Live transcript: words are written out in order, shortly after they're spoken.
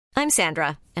I'm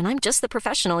Sandra, and I'm just the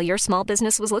professional your small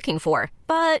business was looking for.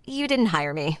 But you didn't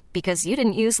hire me because you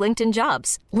didn't use LinkedIn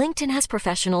Jobs. LinkedIn has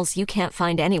professionals you can't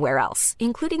find anywhere else,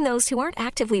 including those who aren't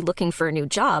actively looking for a new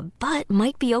job, but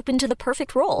might be open to the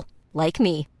perfect role, like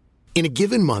me. In a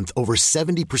given month, over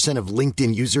 70% of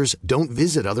LinkedIn users don't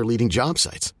visit other leading job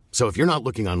sites. So if you're not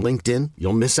looking on LinkedIn,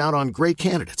 you'll miss out on great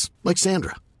candidates like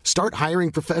Sandra. Start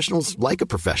hiring professionals like a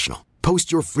professional.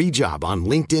 Post your free job on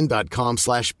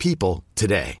linkedin.com/people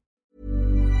today.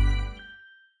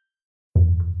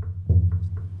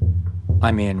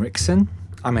 I'm Ian Rickson.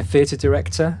 I'm a theatre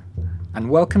director,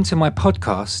 and welcome to my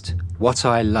podcast, What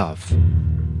I Love.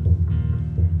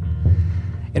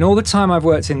 In all the time I've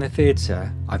worked in the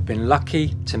theatre, I've been lucky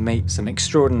to meet some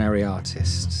extraordinary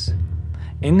artists.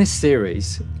 In this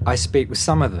series, I speak with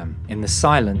some of them in the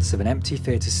silence of an empty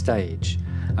theatre stage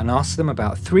and ask them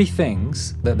about three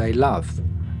things that they love: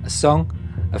 a song,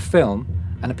 a film,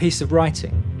 and a piece of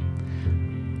writing.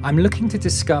 I'm looking to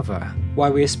discover why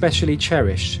we especially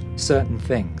cherish certain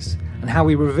things and how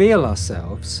we reveal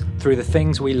ourselves through the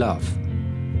things we love.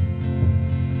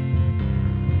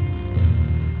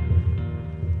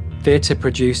 Theatre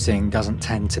producing doesn't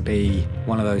tend to be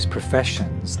one of those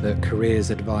professions that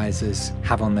careers advisors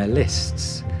have on their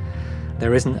lists.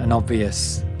 There isn't an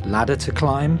obvious ladder to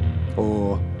climb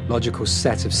or logical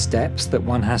set of steps that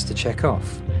one has to check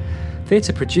off.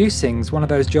 Theatre producing is one of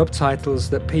those job titles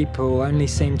that people only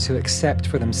seem to accept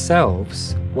for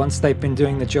themselves once they've been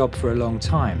doing the job for a long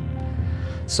time.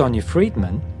 Sonia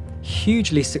Friedman,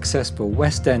 hugely successful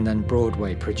West End and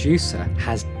Broadway producer,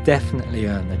 has definitely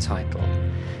earned the title.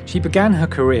 She began her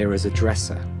career as a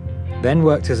dresser, then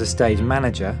worked as a stage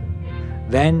manager,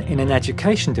 then in an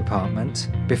education department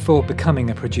before becoming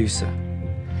a producer.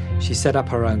 She set up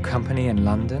her own company in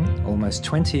London almost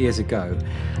 20 years ago,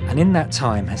 and in that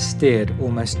time has steered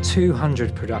almost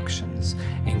 200 productions,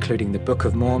 including The Book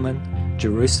of Mormon,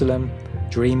 Jerusalem,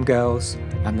 Dreamgirls,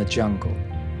 and The Jungle.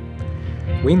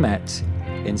 We met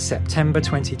in September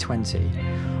 2020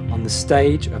 on the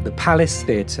stage of the Palace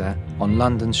Theatre on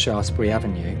London's Shaftesbury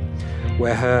Avenue,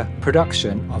 where her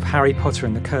production of Harry Potter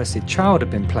and the Cursed Child had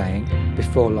been playing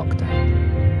before lockdown.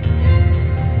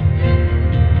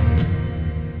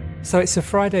 So it's a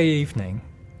Friday evening,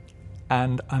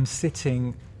 and I'm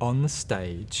sitting on the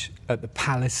stage at the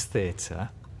Palace Theatre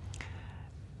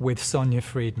with Sonia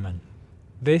Friedman.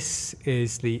 This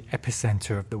is the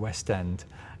epicentre of the West End,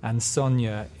 and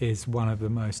Sonia is one of the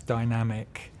most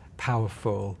dynamic,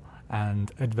 powerful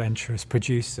and adventurous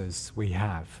producers we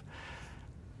have.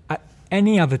 At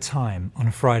any other time on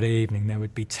a Friday evening, there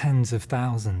would be tens of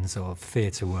thousands of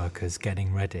theatre workers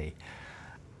getting ready.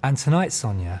 And tonight,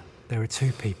 Sonia, there are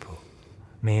two people,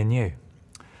 me and you.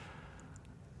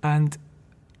 And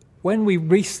when we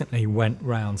recently went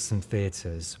round some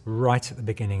theatres right at the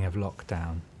beginning of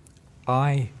lockdown,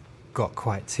 I got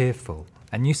quite tearful.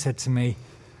 And you said to me,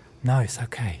 "No, it's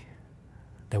okay.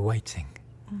 They're waiting.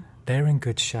 They're in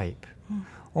good shape."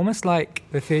 Almost like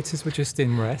the theatres were just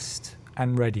in rest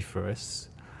and ready for us.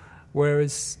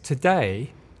 Whereas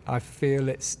today, I feel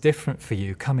it's different for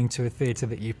you coming to a theatre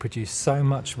that you produce so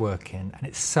much work in, and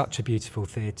it's such a beautiful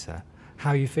theatre.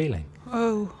 How are you feeling?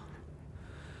 Oh,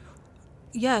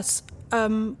 yes.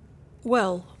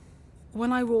 Well,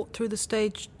 when I walked through the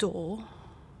stage door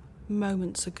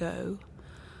moments ago,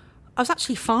 I was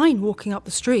actually fine walking up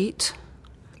the street,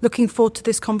 looking forward to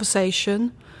this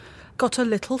conversation. Got a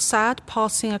little sad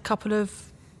passing a couple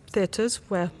of theatres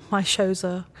where my shows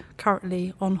are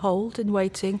currently on hold and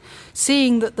waiting,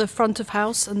 seeing that the front of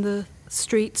house and the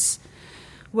streets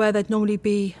where there'd normally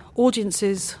be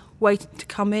audiences waiting to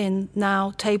come in,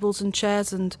 now tables and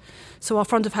chairs, and so our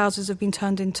front of houses have been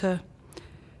turned into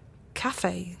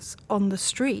cafes on the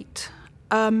street.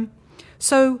 I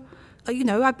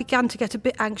began to get a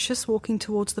bit anxious walking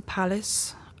towards the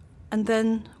Palace, and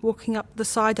then walking up the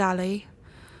side alley,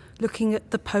 looking at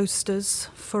the posters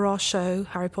for our show,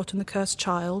 Harry Potter and the Cursed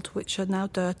Child, which are now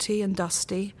dirty and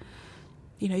dusty.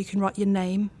 You know, you can write your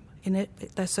name in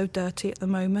it. They're so dirty at the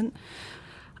moment.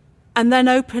 And then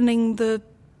opening the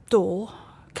door,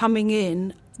 coming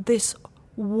in, this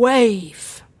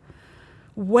wave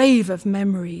of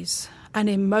memories and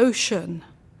emotion.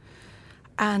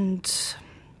 And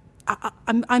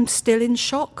I'm still in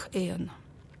shock, Ian.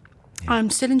 Yeah. I'm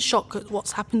still in shock at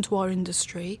what's happened to our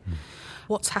industry,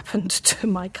 what's happened to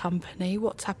my company,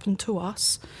 what's happened to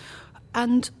us.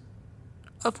 And,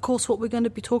 of course, what we're going to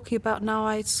be talking about now,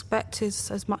 I expect,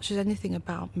 is as much as anything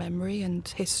about memory and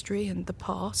history and the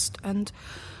past, and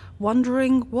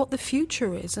wondering what the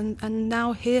future is. And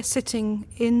now here sitting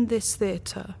in this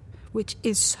theatre, which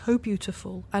is so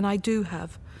beautiful, and I do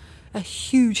have a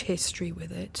huge history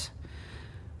with it.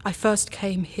 I first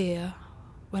came here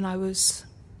when I was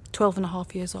 12 and a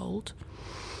half years old,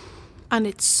 and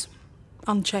it's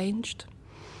unchanged,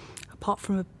 apart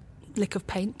from a lick of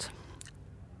paint.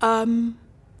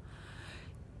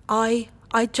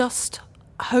 I just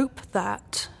hope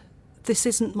that this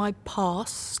isn't my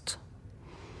past,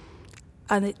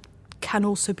 and it can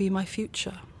also be my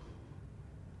future.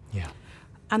 Yeah.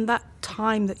 And that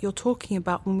time that you're talking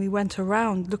about, when we went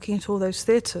around looking at all those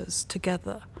theatres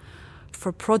together for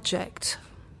a project,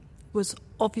 was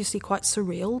obviously quite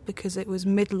surreal because it was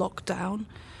mid-lockdown.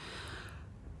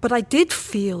 But I did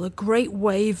feel a great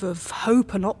wave of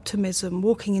hope and optimism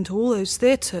walking into all those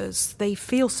theatres. They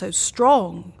feel so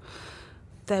strong.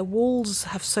 Their walls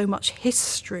have so much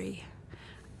history.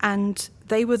 And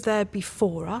they were there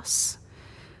before us,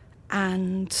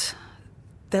 and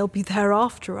they'll be there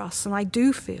after us. And I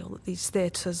do feel that these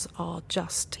theatres are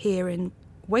just here in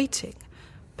waiting,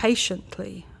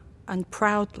 patiently and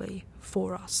proudly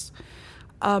for us.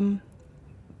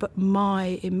 But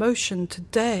my emotion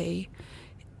today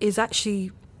is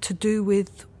actually to do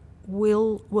with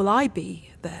will I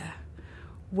be there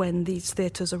when these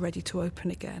theatres are ready to open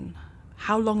again?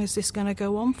 How long is this going to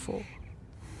go on for?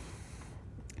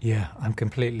 Yeah, I'm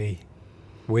completely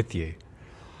with you.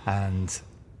 And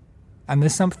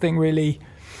there's something really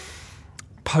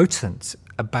potent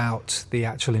about the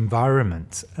actual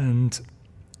environment. And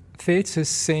theatres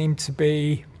seem to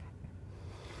be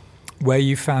where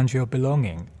you found your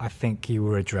belonging. I think you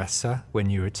were a dresser when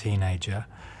you were a teenager,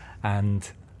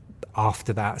 and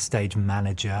after that, stage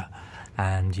manager,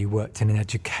 and you worked in an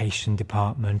education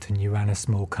department and you ran a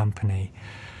small company.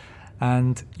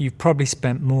 And you've probably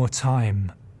spent more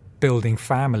time building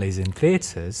families in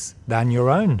theatres than your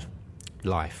own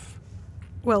life.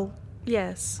 Well,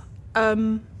 yes.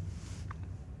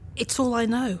 It's all I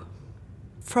know.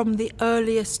 From the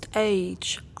earliest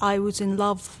age, I was in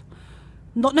love,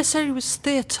 not necessarily with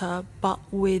theatre, but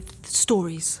with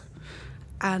stories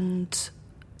and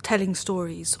telling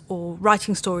stories or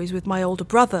writing stories with my older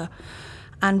brother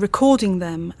and recording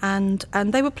them. And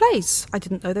they were plays. I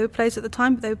didn't know they were plays at the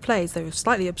time, but they were plays. They were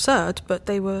slightly absurd, but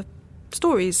they were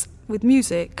stories with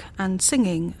music and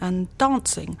singing and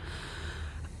dancing.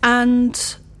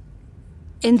 And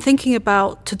in thinking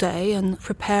about today and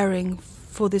preparing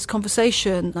for this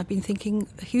conversation, I've been thinking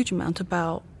a huge amount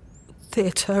about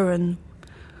theatre and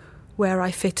where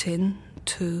I fit in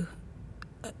to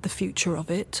the future of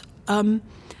it.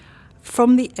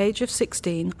 From the age of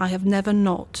 16, I have never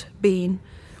not been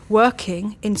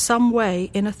working in some way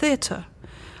in a theatre.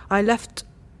 I left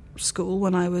school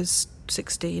when I was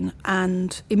 16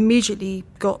 and immediately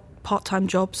got part-time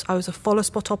jobs. I was a follow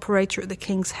spot operator at the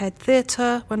King's Head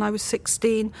Theatre when I was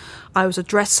 16. I was a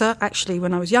dresser, actually,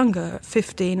 when I was younger, at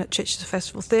 15, at Chichester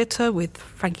Festival Theatre with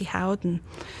Frankie Howard and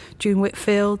June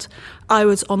Whitfield. I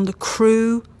was on the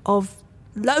crew of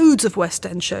loads of West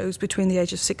End shows between the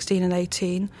age of 16 and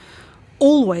 18,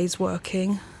 always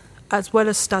working, as well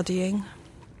as studying.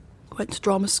 Went to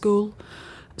drama school.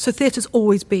 So theatre's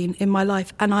always been in my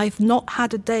life, and I've not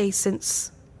had a day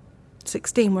since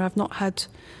 16 where I've not had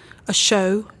a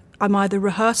show. I'm either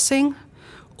rehearsing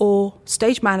or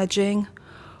stage managing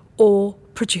or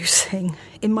producing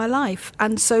in my life.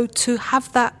 And so to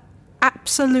have that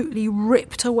absolutely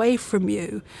ripped away from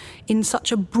you in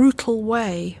such a brutal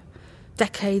way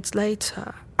decades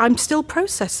later, I'm still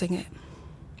processing it.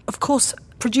 Of course,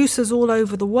 producers all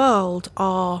over the world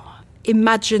are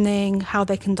imagining how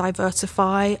they can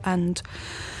diversify and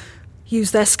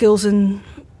use their skills in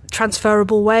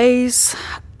transferable ways,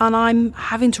 and I'm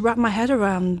having to wrap my head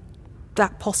around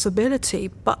that possibility.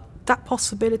 But that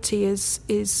possibility is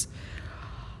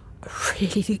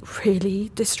really,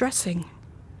 really distressing.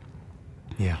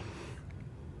 Yeah,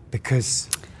 because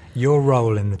your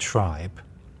role in the tribe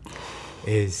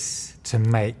is to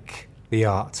make the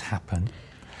arts happen,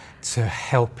 to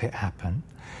help it happen,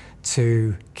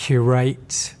 to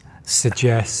curate,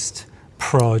 suggest,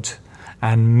 prod,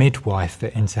 and midwife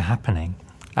it into happening.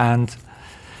 And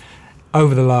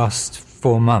over the last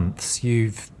 4 months,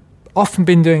 you've often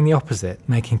been doing the opposite,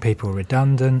 making people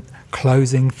redundant,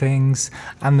 closing things,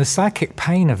 and the psychic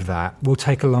pain of that will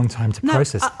take a long time to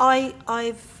process. I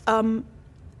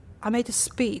made a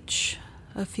speech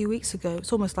a few weeks ago.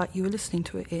 It's almost like you were listening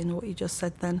to it, Ian, what you just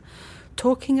said then,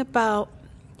 talking about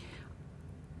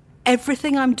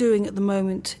everything I'm doing at the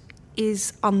moment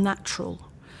is unnatural.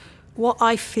 What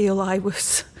I feel I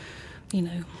was,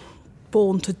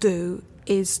 born to do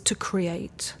is to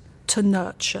create, to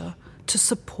nurture, to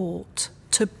support,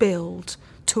 to build,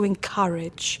 to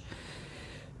encourage,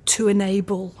 to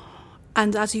enable.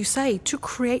 And as you say, to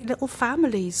create little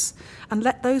families and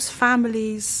let those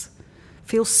families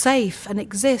feel safe and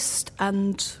exist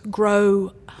and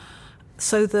grow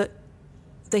so that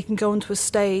they can go onto a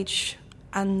stage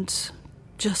and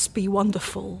just be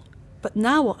wonderful. But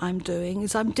now what I'm doing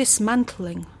is I'm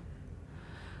dismantling,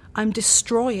 I'm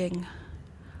destroying,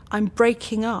 I'm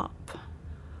breaking up,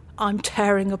 I'm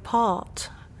tearing apart,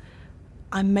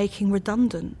 I'm making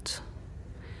redundant.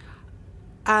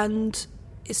 And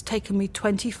it's taken me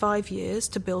 25 years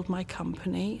to build my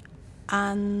company,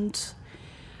 and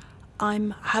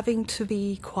I'm having to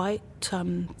be quite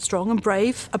strong and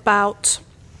brave about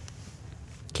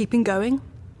keeping going,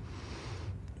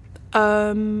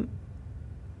 and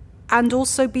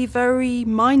also be very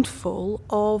mindful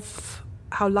of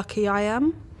how lucky I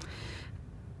am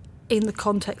in the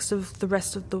context of the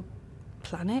rest of the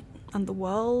planet and the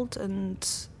world, and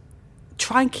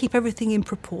try and keep everything in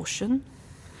proportion.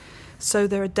 So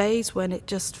there are days when it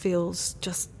just feels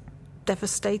just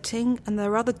devastating, and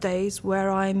there are other days where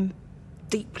I'm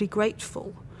deeply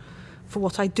grateful for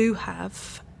what I do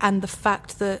have and the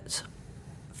fact that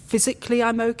physically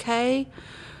I'm okay,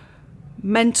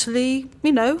 mentally,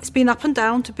 it's been up and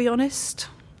down, to be honest,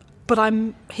 but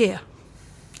I'm here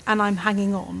and I'm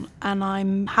hanging on, and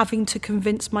I'm having to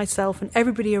convince myself and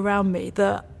everybody around me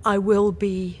that I will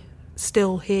be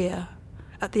still here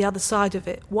at the other side of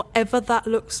it, whatever that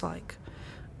looks like.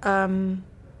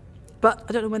 But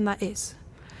I don't know when that is.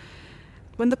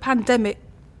 When the pandemic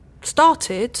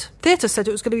started, theatre said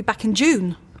it was going to be back in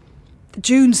June.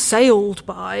 June sailed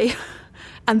by,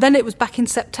 and then it was back in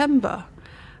September.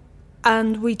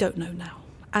 And we don't know now.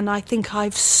 And I think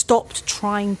I've stopped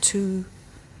trying to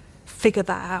figure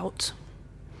that out.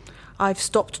 I've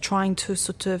stopped trying to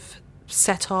sort of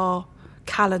set our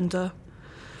calendar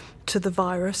to the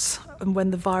virus and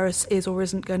when the virus is or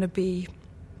isn't going to be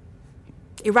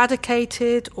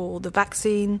eradicated or the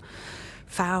vaccine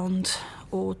found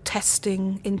or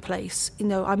testing in place.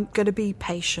 I'm going to be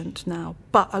patient now,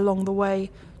 but along the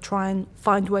way try and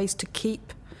find ways to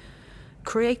keep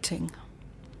creating.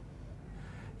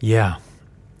 Yeah,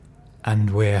 and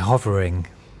we're hovering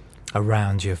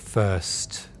around your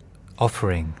first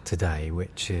offering today,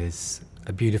 which is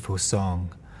a beautiful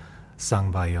song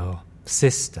sung by your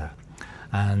sister.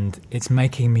 And it's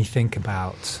making me think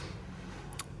about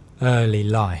early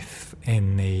life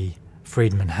in the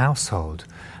Friedman household,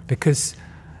 because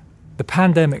the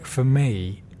pandemic for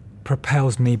me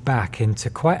propels me back into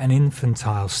quite an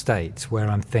infantile state where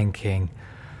I'm thinking,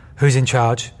 who's in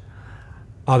charge?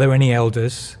 Are there any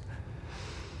elders?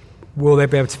 Will they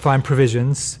be able to find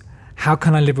provisions? How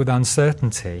can I live with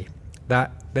uncertainty?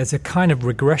 That there's a kind of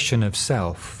regression of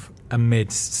self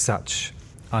amidst such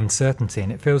uncertainty.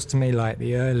 And it feels to me like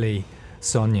the early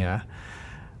Sonia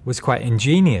was quite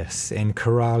ingenious in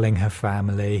corralling her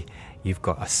family. You've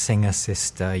got a singer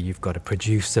sister, you've got a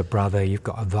producer brother, you've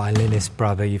got a violinist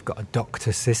brother, you've got a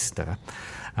doctor sister,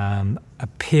 a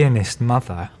pianist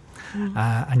mother,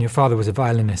 and your father was a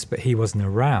violinist, but he wasn't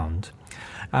around.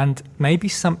 And maybe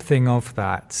something of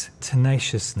that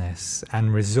tenaciousness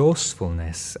and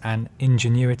resourcefulness and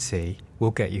ingenuity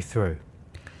will get you through.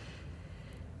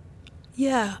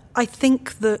 Yeah, I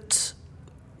think that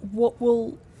what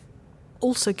will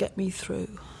also get me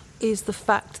through is the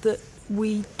fact that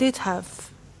we did have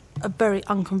a very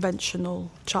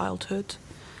unconventional childhood,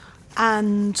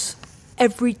 and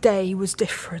every day was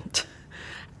different,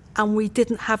 and we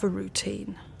didn't have a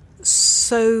routine.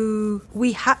 So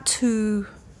we had to,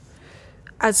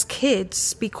 as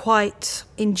kids, be quite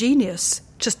ingenious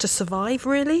just to survive,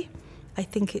 really. I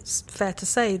think it's fair to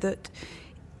say that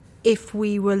if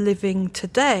we were living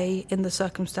today in the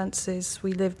circumstances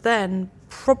we lived then,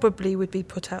 probably would be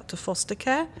put out to foster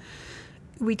care.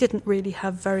 We didn't really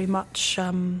have very much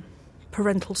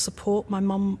parental support. My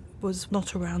mum was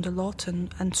not around a lot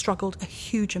and struggled a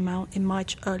huge amount in my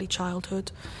early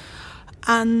childhood.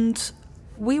 And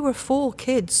we were 4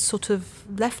 kids sort of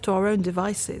left to our own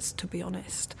devices, to be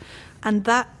honest. And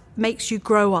that makes you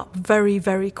grow up very,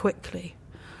 very quickly.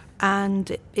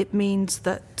 And it means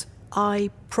that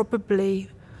I probably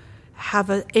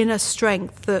have an inner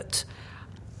strength that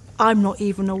I'm not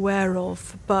even aware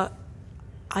of, but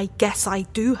I guess I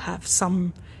do have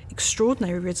some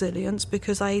extraordinary resilience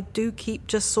because I do keep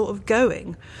just sort of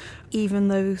going, even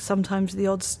though sometimes the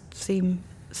odds seem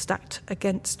stacked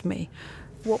against me.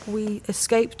 What we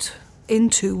escaped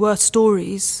into were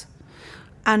stories,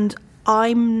 and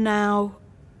I'm now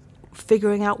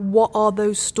figuring out what are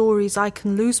those stories I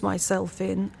can lose myself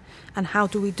in and how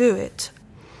do we do it.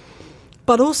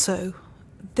 But also,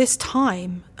 this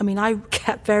time, I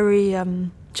get very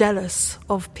jealous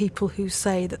of people who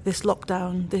say that this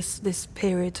lockdown, this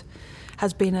period,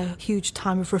 has been a huge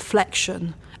time of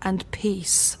reflection and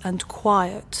peace and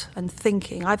quiet and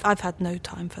thinking. I've had no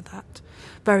time for that,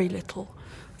 very little.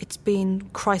 It's been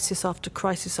crisis after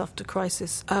crisis after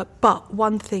crisis. But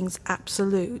one thing's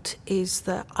absolute is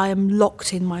that I am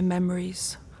locked in my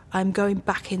memories. I'm going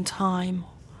back in time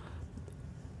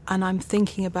and I'm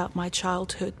thinking about my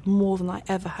childhood more than I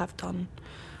ever have done.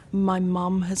 My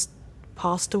mum has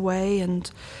passed away and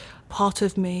part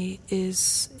of me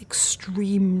is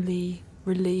extremely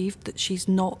relieved that she's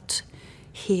not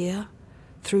here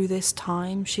through this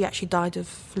time. She actually died of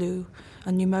flu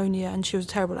and pneumonia, and she was a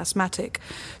terrible asthmatic.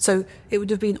 So it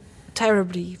would have been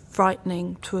terribly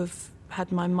frightening to have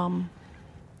had my mum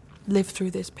live through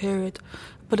this period.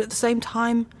 But at the same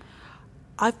time,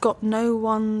 I've got no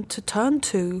one to turn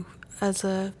to as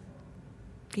a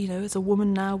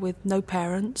woman now with no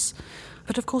parents.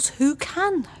 But of course, who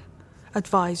can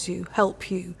advise you,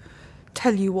 help you,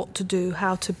 tell you what to do,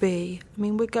 how to be? I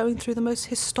mean, we're going through the most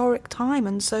historic time,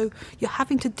 and so you're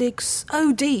having to dig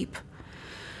so deep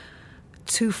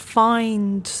to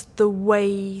find the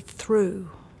way through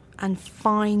and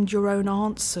find your own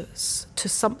answers to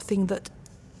something that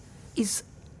is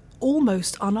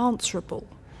almost unanswerable.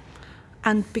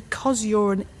 And because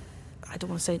you're I don't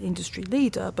want to say an industry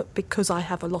leader, but because I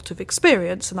have a lot of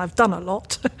experience and I've done a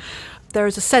lot, there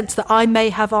is a sense that I may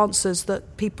have answers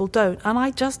that people don't, and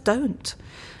I just don't.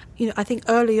 I think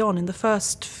early on in the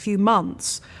first few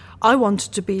months, I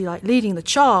wanted to be like leading the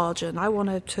charge and I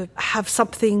wanted to have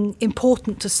something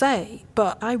important to say.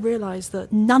 But I realised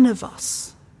that none of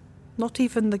us, not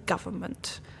even the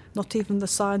government, not even the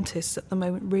scientists at the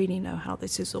moment, really know how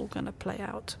this is all going to play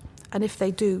out. And if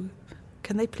they do,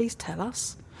 can they please tell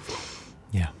us?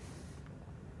 Yeah.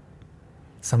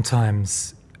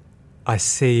 Sometimes I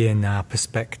see in our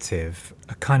perspective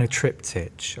a kind of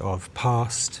triptych of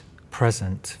past,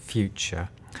 present, future,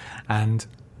 and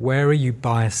where are you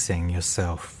biasing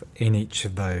yourself in each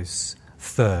of those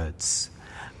thirds?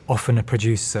 Often a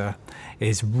producer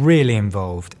is really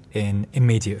involved in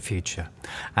immediate future,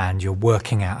 and you're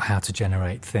working out how to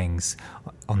generate things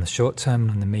on the short term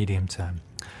and the medium term.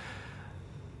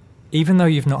 Even though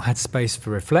you've not had space for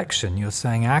reflection, you're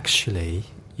saying actually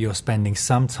you're spending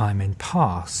some time in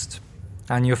past.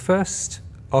 And you're first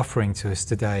offering to us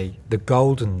today The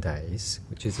Golden Days,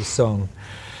 which is a song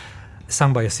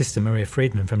sung by your sister Maria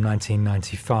Friedman from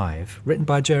 1995, written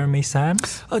by Jeremy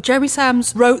Sams. Oh, Jeremy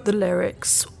Sams wrote the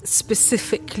lyrics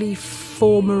specifically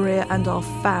for Maria and our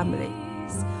family.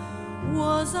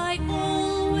 Was I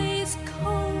always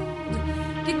cold?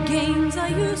 The games I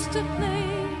used to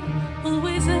play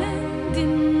always end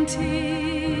in tears.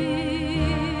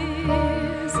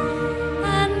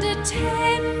 And at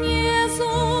 10 years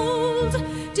old,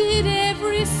 did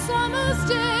every summer's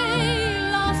day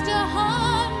last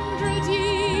 100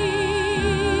 years?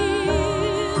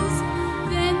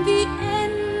 Then the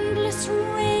endless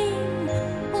rain,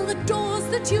 all the doors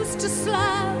that used to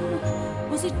slam,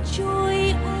 was it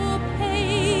joy or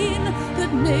pain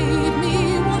that made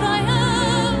me what I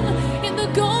am in the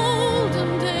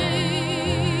golden days?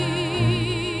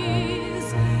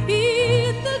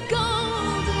 In the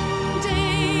golden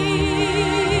days,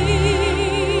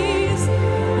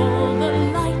 all the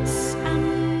lights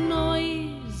and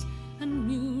noise and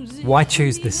music. Why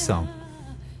choose this song?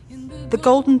 The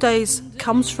Golden Days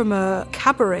comes from a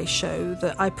cabaret show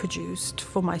that I produced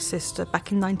for my sister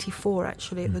back in '94,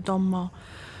 actually, at the Donmar.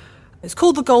 It's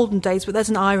called The Golden Days, but there's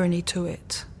an irony to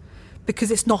it,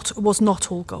 because it was not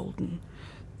all golden.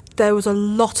 There was a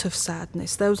lot of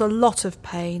sadness, there was a lot of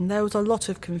pain, there was a lot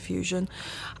of confusion.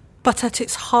 But at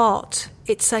its heart,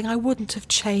 it's saying I wouldn't have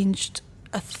changed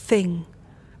a thing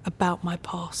about my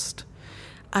past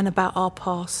and about our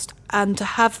past. And to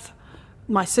have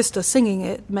my sister singing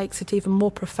it makes it even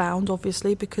more profound,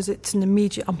 obviously, because it's an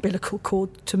immediate umbilical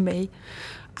cord to me.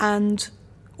 And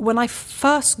when I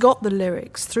first got the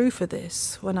lyrics through for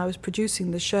this, when I was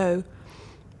producing the show,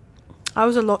 I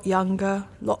was a lot younger,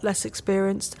 a lot less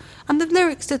experienced, and the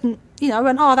lyrics didn't, I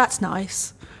went, oh, that's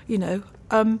nice,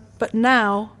 but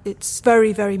now it's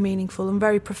very, very meaningful and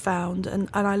very profound, and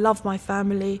I love my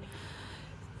family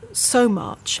so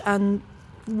much, and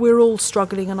we're all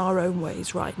struggling in our own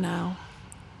ways right now,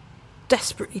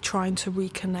 desperately trying to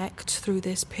reconnect through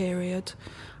this period.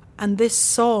 And this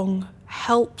song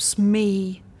helps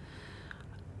me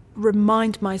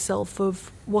remind myself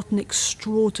of what an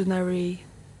extraordinary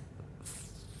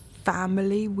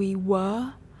family we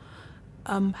were,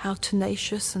 how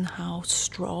tenacious and how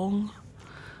strong.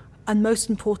 And most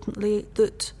importantly,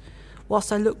 that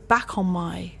whilst I look back on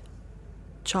my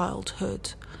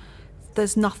childhood,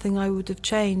 there's nothing I would have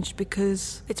changed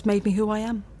because it's made me who I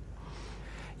am.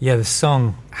 Yeah, the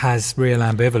song has real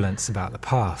ambivalence about the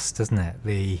past, doesn't it?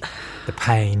 The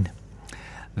pain,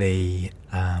 the...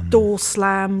 door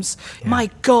slams. Yeah. My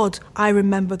God, I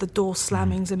remember the door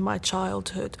slammings in my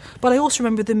childhood. But I also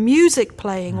remember the music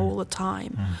playing all the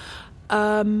time.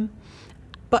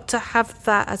 But to have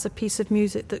that as a piece of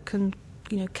music that can,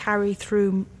 carry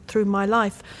through my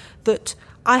life, that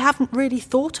I haven't really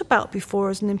thought about before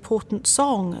as an important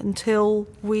song until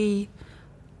we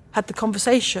had the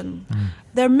conversation.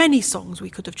 There are many songs we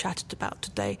could have chatted about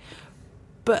today,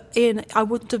 but I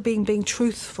wouldn't have been being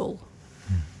truthful.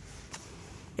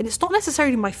 And it's not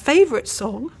necessarily my favourite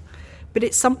song, but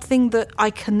it's something that I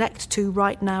connect to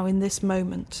right now in this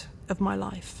moment of my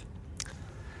life.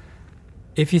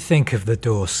 If you think of the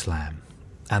door slam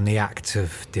and the act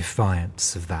of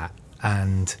defiance of that,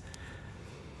 and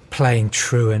playing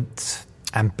truant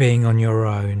and being on your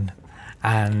own,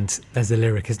 and there's a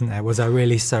lyric, isn't there? Was I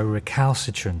really so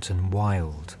recalcitrant and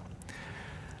wild?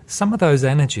 Some of those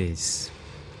energies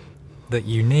that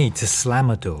you need to slam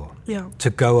a door, to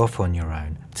go off on your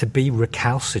own, to be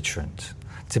recalcitrant,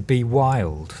 to be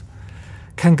wild,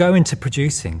 can go into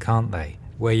producing, can't they?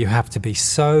 Where you have to be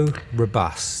so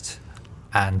robust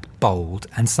and bold,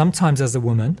 and sometimes as a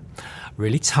woman,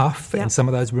 really tough in some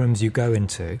of those rooms you go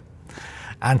into,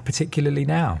 and particularly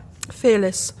now.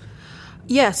 Fearless.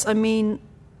 Yes, I mean,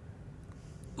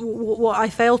 what I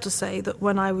failed to say that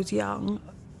when I was young,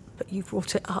 but you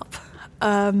brought it up,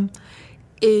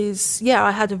 is,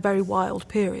 I had a very wild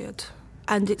period.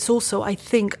 And it's also, I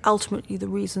think, ultimately the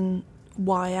reason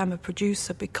why I am a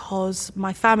producer, because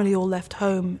my family all left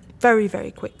home very,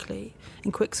 very quickly,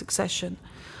 in quick succession,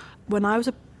 when I was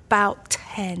about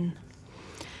 10.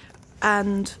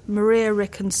 And Maria,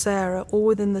 Rick and Sarah, all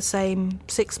within the same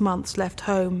 6 months, left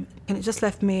home, and it just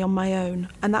left me on my own.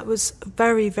 And that was a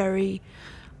very, very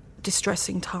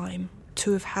distressing time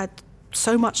to have had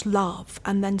so much love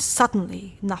and then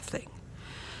suddenly nothing.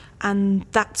 And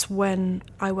that's when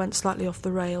I went slightly off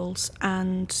the rails.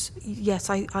 And yes,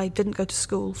 I didn't go to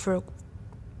school for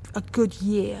a good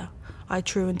year. I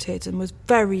truanted and was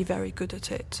very, very good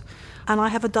at it. And I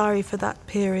have a diary for that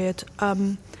period.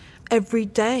 Every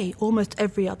day, almost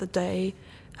every other day,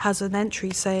 has an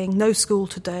entry saying, no school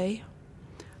today,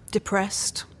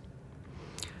 depressed,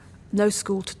 no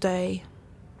school today,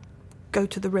 go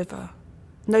to the river,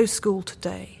 no school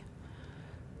today,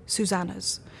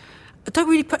 Susanna's. I don't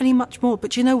really put any much more,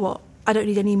 but you know what? I don't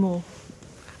need any more.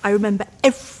 I remember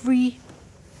every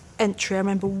entry. I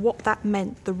remember what that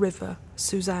meant, the river,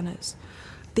 Susanna's.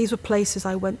 These were places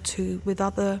I went to with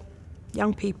other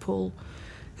young people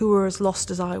who were as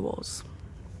lost as I was.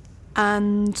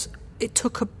 And it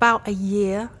took about a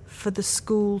year for the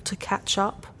school to catch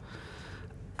up,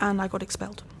 and I got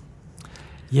expelled.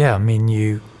 Yeah, I mean,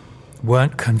 you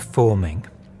weren't conforming,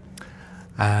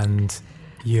 and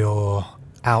your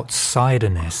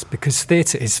outsiderness, because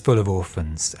theatre is full of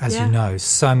orphans, as you know.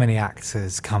 So many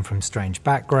actors come from strange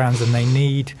backgrounds and they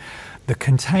need the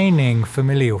containing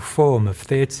familial form of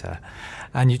theatre,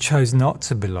 and you chose not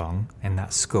to belong in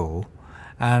that school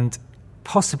and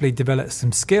possibly develop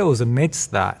some skills amidst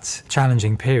that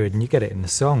challenging period. And you get it in the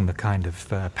song, the kind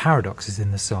of paradoxes in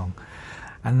the song.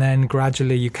 And then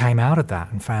gradually you came out of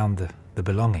that and found the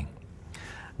belonging,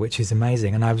 which is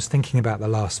amazing. And I was thinking about the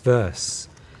last verse.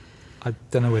 I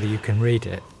don't know whether you can read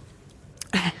it.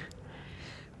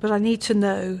 But I need to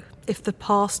know if the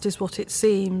past is what it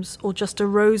seems, or just a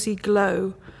rosy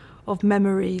glow of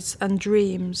memories and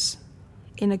dreams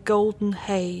in a golden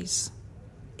haze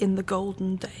in the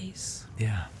golden days.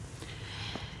 Yeah.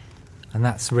 And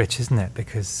that's rich, isn't it?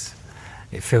 Because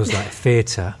it feels like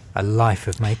theatre, a life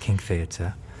of making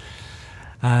theatre.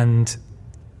 And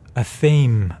a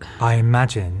theme, I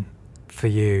imagine, for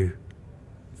you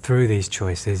through these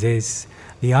choices is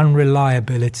the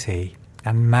unreliability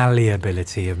and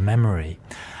malleability of memory,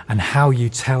 and how you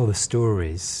tell the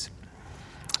stories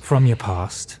from your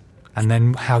past and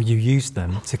then how you use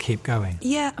them to keep going.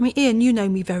 Yeah, I mean, Ian, you know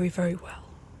me very, very well.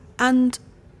 And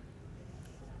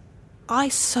I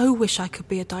so wish I could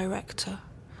be a director.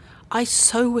 I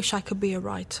so wish I could be a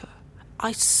writer.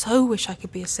 I so wish I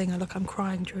could be a singer. Look, I'm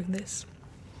crying during this.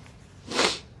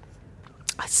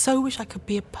 I so wish I could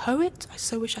be a poet. I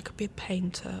so wish I could be a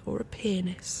painter or a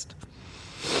pianist.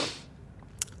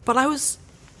 But I was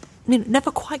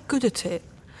never quite good at it.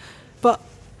 But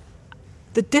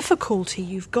the difficulty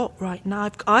you've got right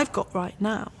now, I've got right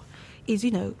now, is,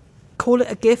 call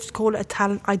it a gift, call it a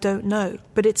talent, I don't know.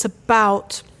 But it's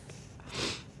about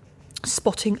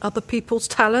spotting other people's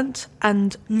talent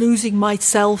and losing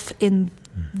myself in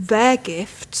their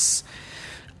gifts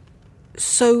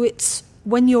So it's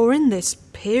when you're in this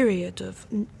period of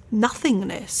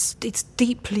nothingness, it's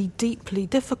deeply, deeply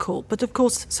difficult. But of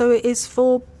course, so it is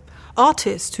for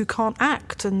artists who can't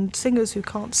act and singers who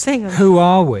can't sing. Who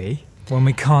are we when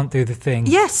we can't do the thing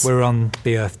Yes. we're on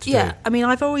the earth to do? Yeah, I mean,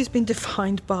 I've always been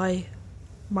defined by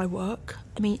my work.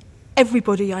 I mean,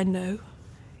 everybody I know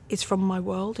is from my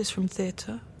world, is from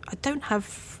theatre. I don't have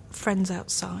friends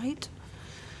outside.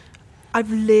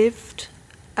 I've lived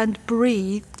and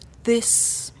breathed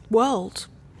this world.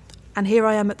 And here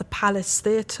I am at the Palace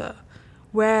Theatre,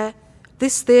 where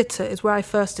this theatre is where I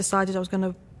first decided I was going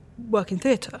to work in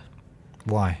theatre.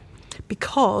 Why?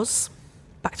 Because,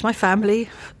 back to my family,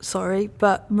 sorry,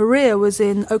 but Maria was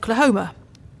in Oklahoma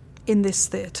in this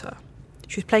theatre.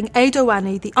 She was playing Ado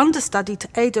Annie, the understudy to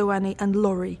Ado Annie and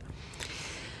Laurie.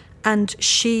 And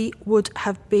she would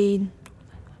have been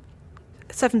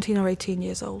 17 or 18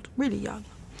 years old, really young.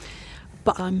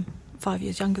 But I'm 5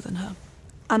 years younger than her.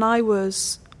 And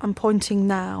I'm pointing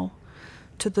now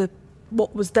to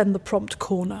what was then the prompt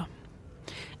corner.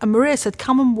 And Maria said,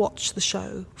 come and watch the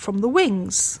show from the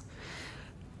wings.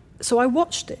 So I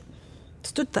watched it,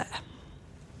 stood there,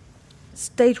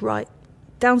 stage right,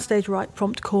 downstage right,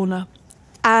 prompt corner.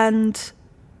 And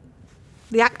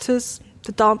the actors,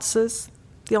 the dancers,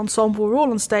 the ensemble were all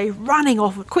on stage, running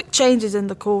off, quick changes in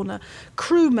the corner,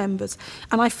 crew members.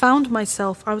 And I found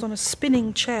myself, I was on a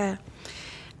spinning chair,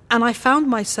 and I found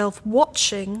myself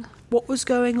watching what was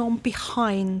going on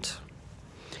behind.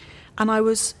 And I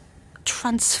was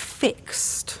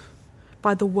transfixed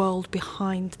by the world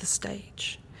behind the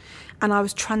stage. And I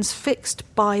was transfixed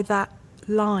by that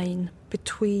line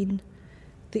between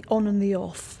the on and the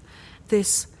off,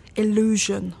 this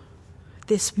illusion,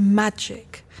 this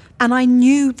magic. And I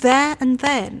knew there and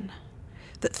then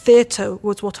that theatre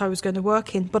was what I was going to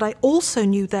work in, but I also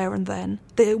knew there and then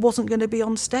that it wasn't going to be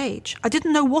on stage. I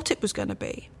didn't know what it was going to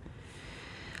be.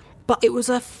 But it was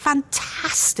a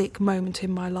fantastic moment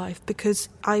in my life because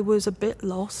I was a bit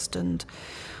lost and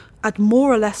I'd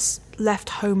more or less left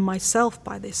home myself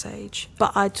by this age.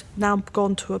 But I'd now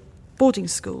gone to a boarding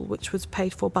school which was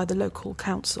paid for by the local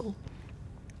council.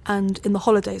 And in the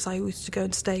holidays I used to go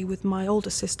and stay with my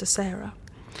older sister Sarah.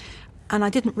 And I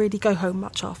didn't really go home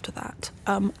much after that.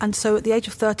 And so at the age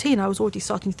of 13, I was already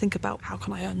starting to think about how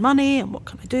can I earn money and what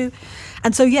can I do.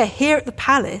 And so, yeah, here at the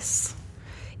Palace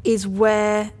is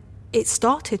where it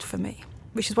started for me,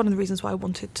 which is one of the reasons why I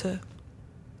wanted to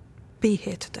be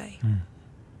here today.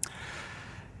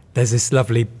 There's this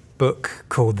lovely book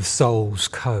called The Soul's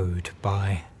Code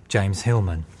by James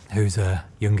Hillman, who's a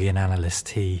Jungian analyst.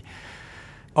 He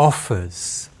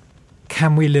offers,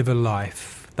 can we live a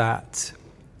life that,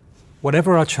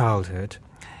 whatever our childhood,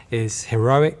 is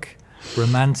heroic,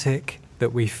 romantic,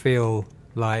 that we feel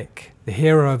like the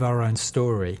hero of our own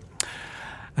story?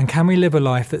 And can we live a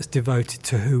life that's devoted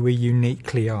to who we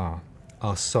uniquely are,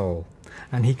 our soul?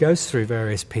 And he goes through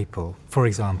various people, for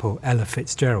example, Ella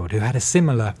Fitzgerald, who had a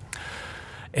similar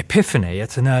epiphany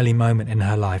at an early moment in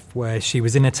her life where she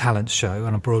was in a talent show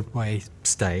on a Broadway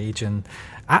stage, and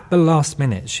at the last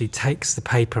minute she takes the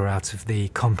paper out of the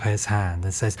compere's hand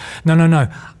and says, no,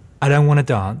 I don't want to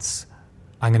dance,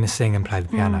 I'm going to sing and play the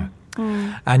piano.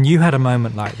 And you had a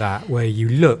moment like that where you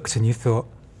looked and you thought,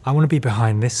 I want to be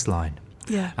behind this line.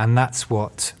 Yeah. And that's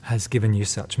what has given you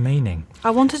such meaning.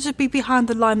 I wanted to be behind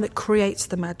the line that creates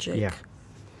the magic.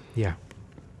 Yeah.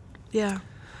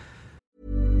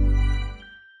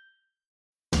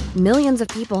 Millions of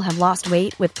people have lost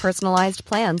weight with personalized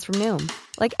plans from Noom.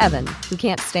 Like Evan, who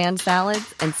can't stand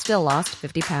salads and still lost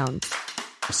 50 pounds.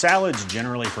 Salads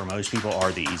generally for most people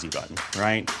are the easy button,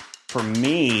 right? For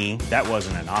me, that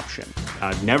wasn't an option.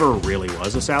 I never really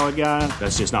was a salad guy.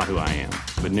 That's just not who I am.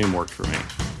 But Noom worked for me.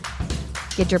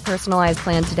 Get your personalized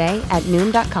plan today at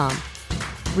Noom.com.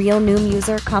 Real Noom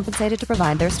user compensated to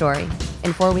provide their story.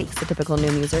 In 4 weeks, the typical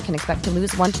Noom user can expect to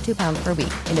lose 1 to 2 pounds per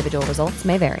week. Individual results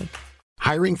may vary.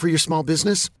 Hiring for your small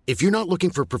business? If you're not looking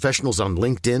for professionals on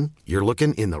LinkedIn, you're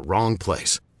looking in the wrong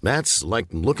place. That's like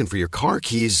looking for your car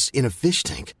keys in a fish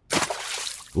tank.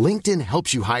 LinkedIn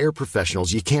helps you hire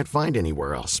professionals you can't find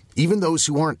anywhere else, even those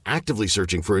who aren't actively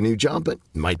searching for a new job but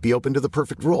might be open to the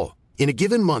perfect role. In a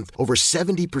given month, over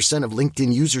 70% of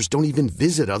LinkedIn users don't even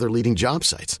visit other leading job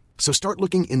sites. So start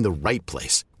looking in the right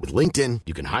place. With LinkedIn,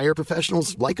 you can hire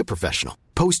professionals like a professional.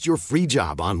 Post your free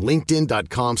job on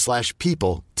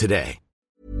linkedin.com/people today.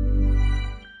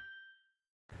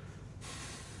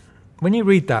 When you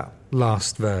read that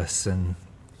last verse, and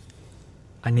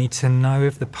I need to know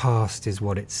if the past is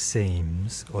what it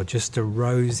seems or just a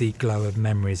rosy glow of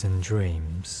memories and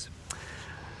dreams,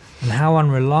 and how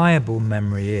unreliable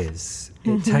memory is,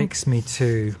 it takes me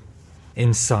to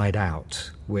Inside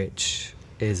Out, which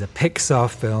is a Pixar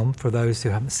film, for those who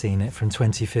haven't seen it, from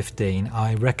 2015.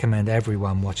 I recommend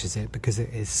everyone watches it because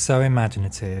it is so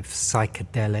imaginative,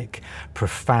 psychedelic,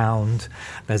 profound.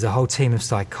 There's a whole team of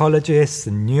psychologists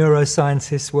and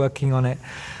neuroscientists working on it,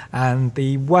 and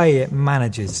the way it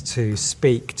manages to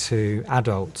speak to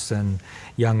adults and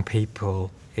young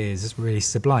people is really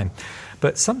sublime.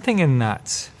 But something in that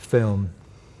film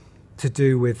to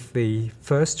do with the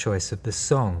first choice of the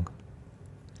song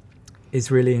is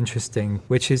really interesting,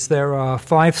 which is there are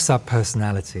 5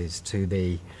 sub-personalities to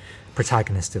the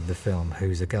protagonist of the film,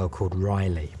 who's a girl called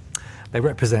Riley. They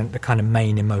represent the kind of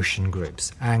main emotion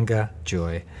groups: anger,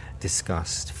 joy,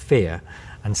 disgust, fear,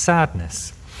 and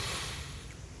sadness.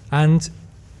 And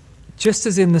just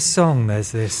as in the song,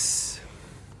 there's this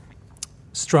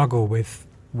struggle with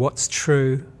what's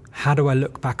true, how do I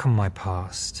look back on my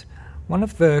past? One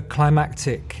of the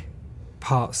climactic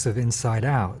parts of Inside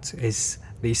Out is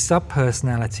the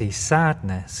sub-personality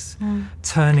sadness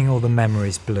turning all the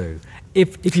memories blue,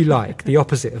 if you like, the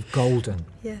opposite of golden.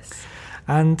 Yes.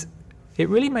 And it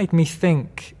really made me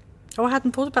think... Oh, I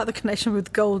hadn't thought about the connection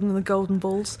with golden and the golden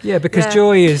balls. Yeah, because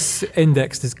joy is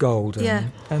indexed as golden. Yeah.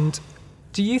 And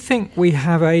do you think we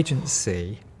have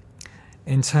agency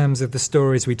in terms of the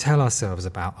stories we tell ourselves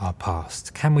about our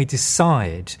past? Can we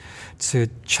decide to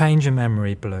change a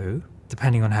memory blue,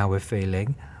 depending on how we're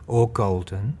feeling, or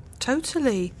golden?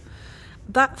 Totally.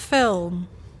 That film,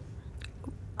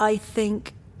 I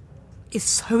think, is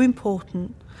so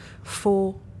important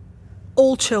for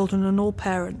all children and all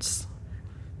parents,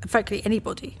 and frankly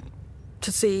anybody,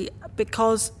 to see,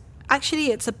 because actually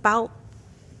it's about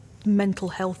mental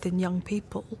health in young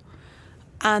people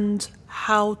and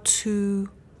how to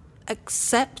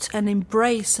accept and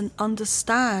embrace and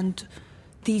understand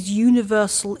these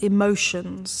universal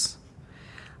emotions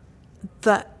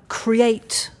that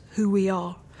create who we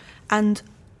are. And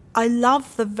I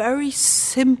love the very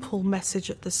simple message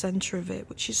at the centre of it,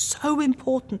 which is so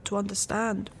important to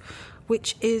understand,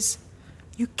 which is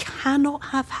you cannot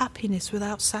have happiness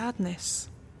without sadness.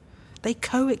 They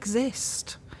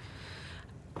coexist.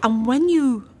 And when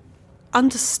you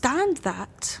understand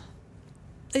that,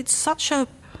 it's such a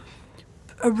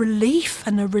relief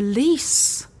and a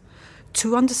release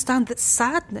to understand that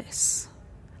sadness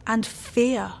and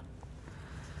fear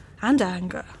and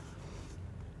anger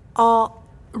are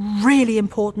really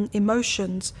important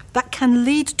emotions that can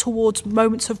lead towards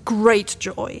moments of great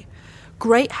joy,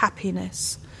 great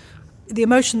happiness. The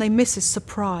emotion they miss is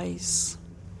surprise.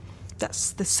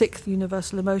 That's the 6th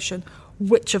universal emotion,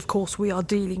 which of course we are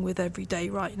dealing with every day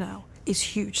right now, is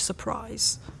huge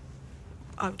surprise.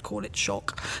 I would call it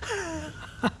shock.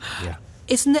 Yeah.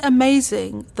 Isn't it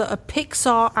amazing that a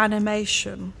Pixar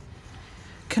animation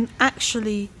can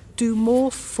actually do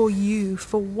more for you,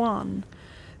 for one,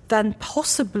 than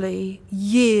possibly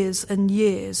years and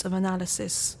years of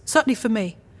analysis? Certainly for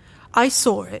me. I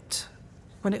saw it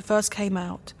when it first came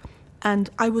out,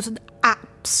 and I was an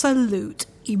absolute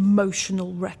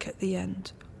emotional wreck at the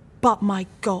end. But my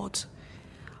God,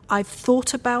 I've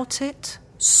thought about it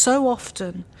so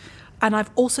often, and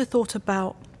I've also thought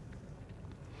about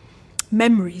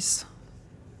memories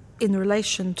in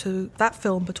relation to that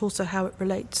film, but also how it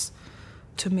relates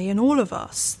to me and all of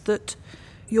us, that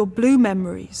your blue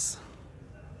memories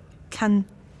can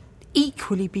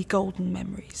equally be golden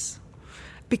memories.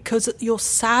 Because at your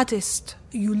saddest,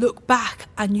 you look back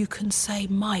and you can say,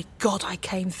 my God, I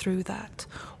came through that.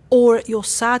 Or at your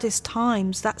saddest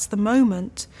times, that's the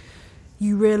moment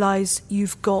you realise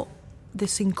you've got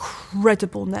this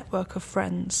incredible network of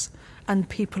friends and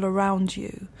people around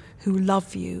you who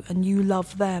love you and you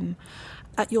love them.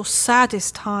 At your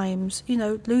saddest times,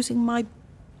 losing my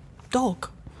dog.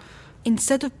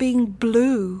 Instead of being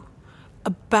blue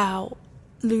about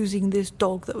losing this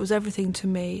dog that was everything to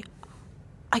me,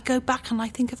 I go back and I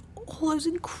think of all those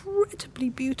incredibly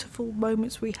beautiful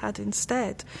moments we had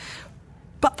instead.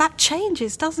 But that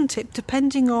changes, doesn't it,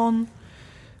 depending on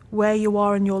where you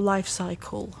are in your life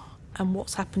cycle and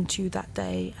what's happened to you that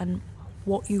day and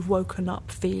what you've woken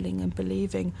up feeling and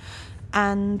believing.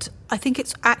 And I think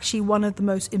it's actually one of the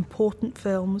most important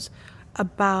films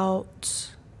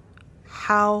about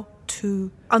how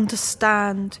to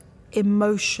understand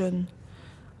emotion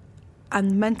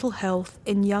and mental health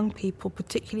in young people,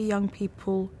 particularly young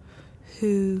people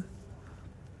who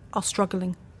are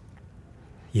struggling.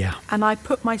 Yeah. And I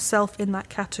put myself in that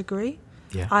category.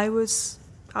 Yeah.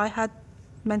 I had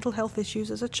mental health issues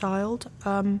as a child.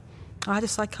 I had a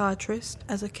psychiatrist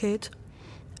as a kid.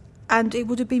 And it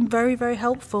would have been very, very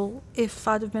helpful if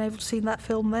I'd have been able to see that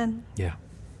film then. Yeah.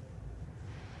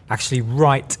 Actually,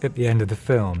 right at the end of the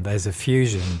film, there's a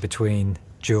fusion between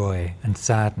joy and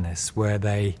sadness where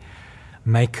they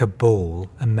make a ball,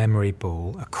 a memory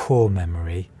ball, a core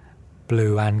memory,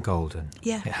 blue and golden.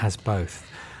 Yeah. It has both.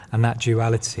 And that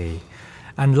duality.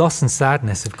 And loss and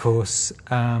sadness, of course,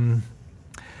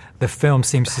 the film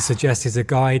seems to suggest is a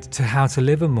guide to how to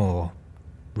live a more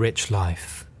rich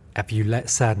life. Have you let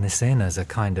sadness in as a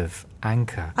kind of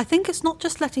anchor? I think it's not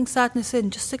just letting sadness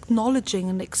in, just acknowledging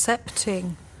and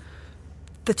accepting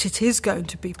that it is going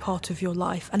to be part of your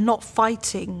life and not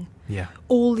fighting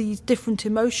all these different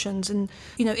emotions. And,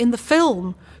 you know, in the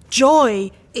film,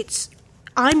 joy, it's,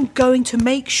 I'm going to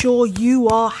make sure you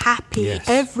are happy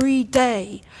every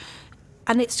day.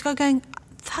 And it's going,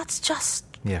 that's just,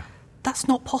 that's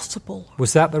not possible.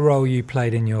 Was that the role you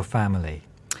played in your family,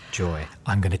 Joy?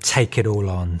 I'm going to take it all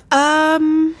on.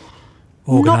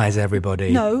 Organise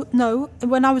everybody. No.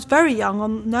 When I was very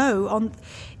young,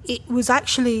 it was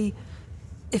actually,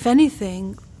 if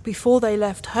anything, before they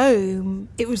left home,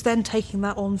 it was then taking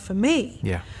that on for me.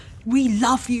 Yeah. We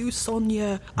love you,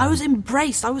 Sonia. I was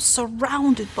embraced. I was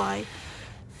surrounded by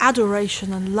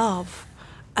adoration and love.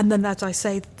 And then, as I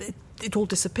say, it all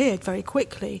disappeared very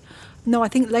quickly. No, I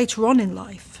think later on in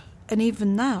life, and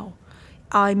even now,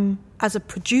 I'm, as a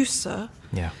producer,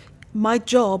 my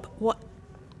job,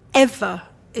 whatever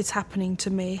is happening to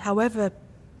me, however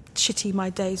shitty my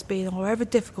day's been, or however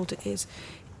difficult it is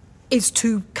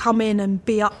to come in and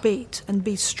be upbeat and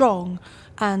be strong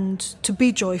and to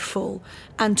be joyful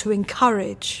and to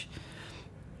encourage.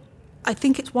 I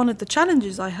think it's one of the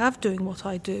challenges I have doing what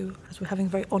I do, as we're having a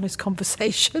very honest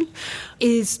conversation,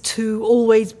 is to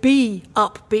always be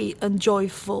upbeat and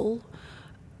joyful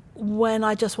when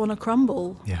I just want to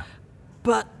crumble. Yeah.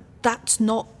 But that's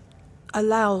not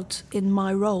allowed in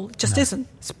my role. It just isn't.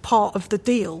 It's part of the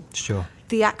deal. Sure.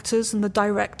 The actors and the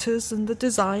directors and the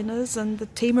designers and the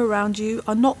team around you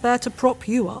are not there to prop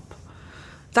you up.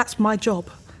 That's my job.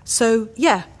 So,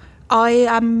 yeah, I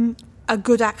am a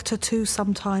good actor too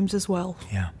sometimes as well.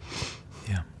 Yeah.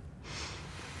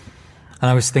 And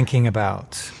I was thinking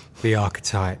about the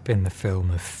archetype in the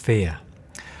film of fear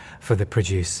for the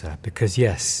producer, because,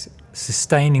 yes,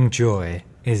 sustaining joy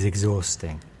is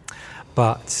exhausting.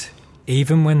 But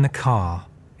even when the car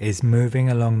is moving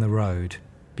along the road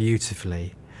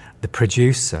beautifully, the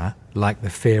producer, like the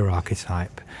fear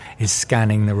archetype, is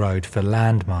scanning the road for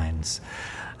landmines.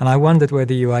 And I wondered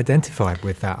whether you identified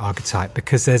with that archetype,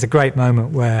 because there's a great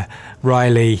moment where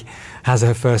Riley has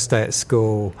her first day at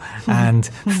school and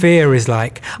fear is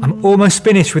like, I'm almost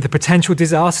finished with the potential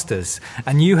disasters,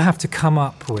 and you have to come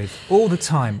up with all the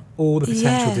time all the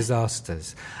potential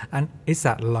disasters. And is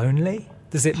that lonely?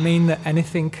 Does it mean that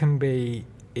anything can be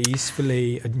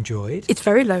easily enjoyed? It's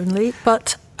very lonely,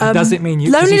 but does it mean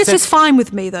you... Loneliness is fine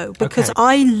with me, though, because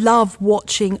I love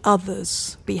watching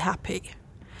others be happy.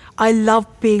 I love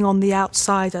being on the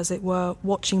outside, as it were,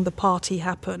 watching the party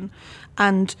happen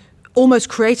and almost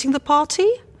creating the party,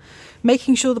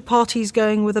 making sure the party's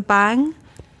going with a bang,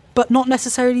 but not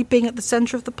necessarily being at the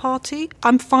centre of the party.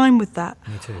 I'm fine with that.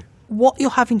 Me too. What you're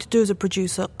having to do as a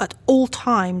producer at all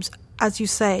times, as you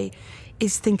say,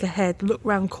 is think ahead, look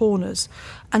round corners.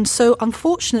 And so,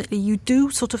 unfortunately, you do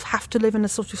sort of have to live in a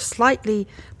sort of slightly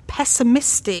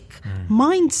pessimistic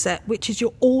mindset, which is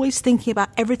you're always thinking about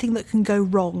everything that can go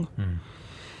wrong,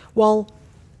 while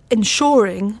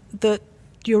ensuring that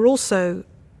you're also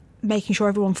making sure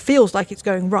everyone feels like it's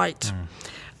going right.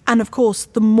 And, of course,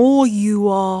 the more you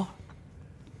are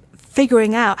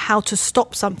figuring out how to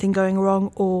stop something going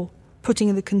wrong or putting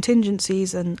in the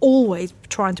contingencies and always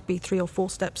trying to be 3 or 4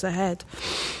 steps ahead,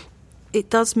 it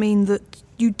does mean that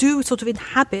you do sort of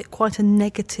inhabit quite a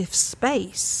negative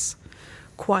space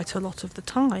quite a lot of the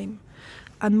time.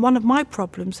 And one of my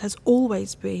problems has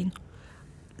always been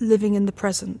living in the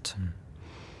present.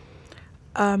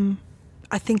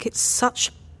 I think it's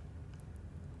such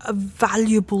a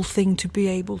valuable thing to be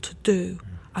able to do,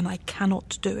 and I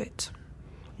cannot do it.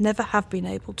 Never have been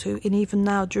able to, and even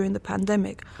now during the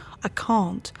pandemic, I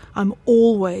can't. I'm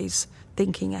always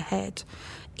thinking ahead.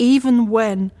 Even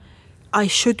when I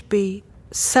should be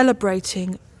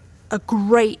celebrating a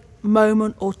great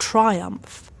moment or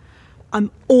triumph, I'm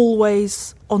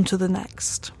always on to the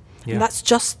next. Yeah. And that's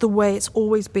just the way it's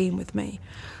always been with me.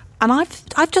 And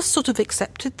I've just sort of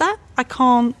accepted that. I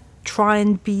can't try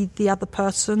and be the other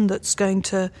person that's going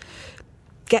to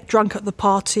get drunk at the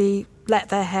party, let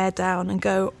their hair down and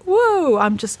go, whoa,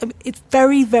 it's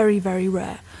very, very, very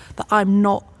rare that I'm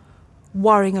not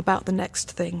worrying about the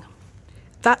next thing.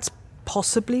 That's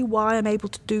possibly why I'm able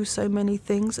to do so many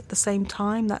things at the same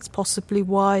time. That's possibly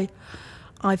why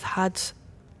I've had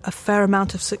a fair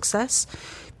amount of success,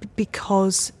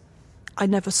 because I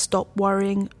never stop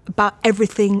worrying about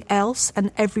everything else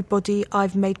and everybody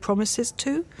I've made promises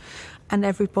to and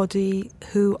everybody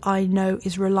who I know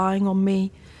is relying on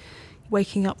me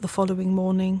waking up the following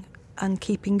morning and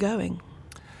keeping going.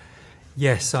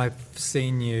 Yes, I've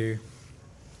seen you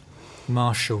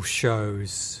marshal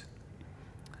shows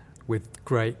with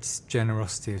great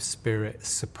generosity of spirit,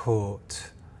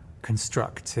 support,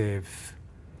 constructive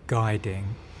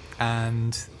guiding,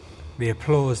 and the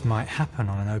applause might happen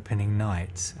on an opening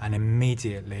night, and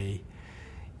immediately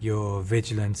you're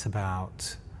vigilant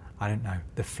about, I don't know,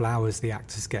 the flowers the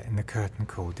actors get in the curtain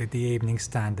call. Did the Evening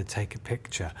Standard take a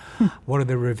picture? What are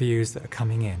the reviews that are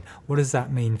coming in? What does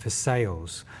that mean for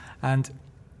sales? And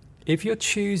if you're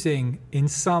choosing in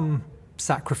some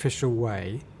sacrificial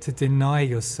way to deny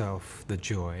yourself the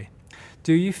joy,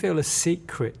 do you feel a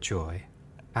secret joy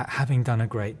at having done a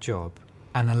great job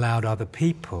and allowed other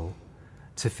people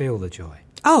to feel the joy?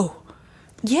 Oh,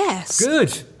 yes.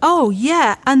 Good. Oh,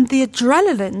 yeah. And the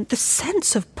adrenaline, the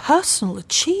sense of personal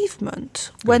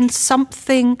achievement when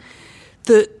something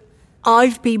that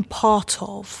I've been part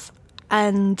of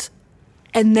and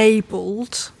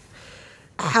enabled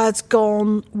has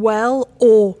gone well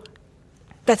or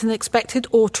better than expected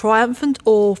or triumphant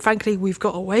or, frankly, we've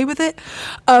got away with it,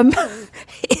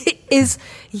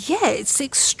 it's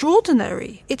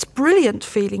extraordinary. It's brilliant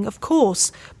feeling, of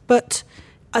course, but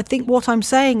I think what I'm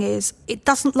saying is it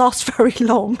doesn't last very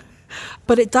long,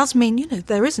 but it does mean,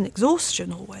 there is an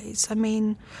exhaustion always. I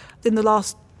mean, in the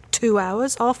last 2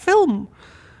 hours, our film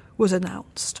was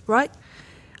announced, right?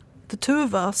 The two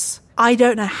of us, I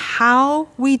don't know how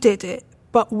we did it,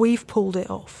 but we've pulled it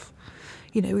off.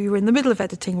 We were in the middle of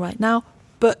editing right now,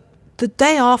 but the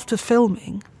day after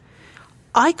filming,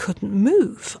 I couldn't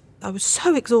move. I was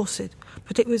so exhausted,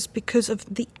 but it was because of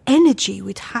the energy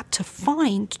we'd had to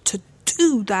find to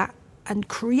do that and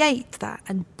create that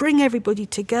and bring everybody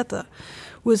together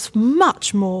was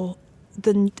much more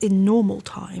than in normal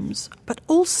times, but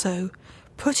also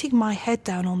putting my head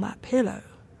down on that pillow,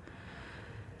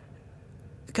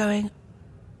 going,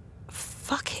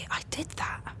 fuck it, I did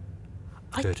that.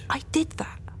 I did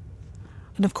that.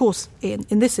 And of course,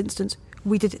 in this instance,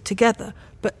 we did it together.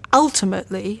 But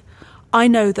ultimately, I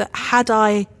know that had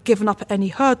I given up at any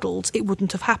hurdles, it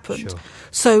wouldn't have happened. Sure.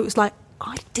 So it's like,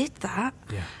 I did that.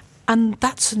 Yeah. And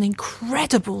that's an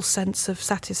incredible sense of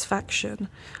satisfaction.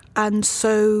 And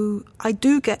so I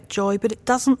do get joy, but it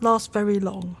doesn't last very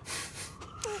long.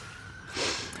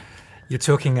 You're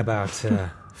talking about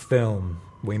a film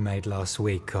we made last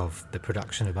week of the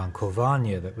production of Uncle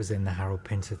Vanya that was in the Harold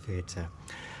Pinter Theatre,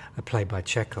 a play by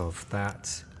Chekhov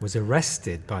that was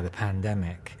arrested by the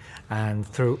pandemic, and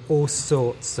through all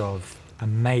sorts of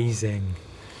amazing,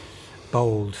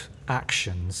 bold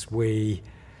actions, we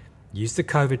used the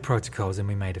COVID protocols and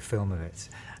we made a film of it.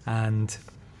 And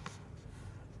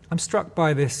I'm struck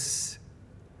by this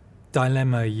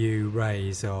dilemma you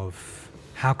raise of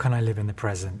how can I live in the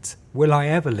present? Will I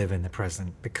ever live in the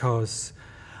present? Because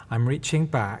I'm reaching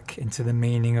back into the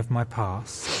meaning of my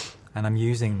past, and I'm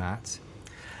using that.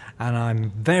 And I'm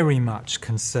very much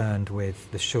concerned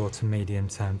with the short and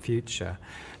medium-term future.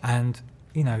 And,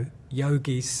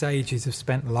 yogis, sages have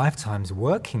spent lifetimes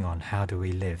working on how do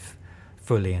we live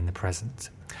fully in the present.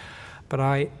 But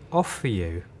I offer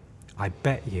you, I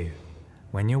bet you,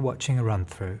 when you're watching a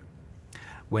run-through,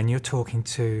 when you're talking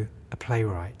to a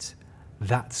playwright,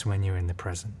 that's when you're in the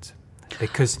present.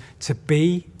 Because to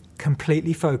be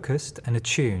completely focused and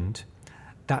attuned,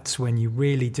 that's when you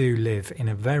really do live in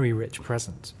a very rich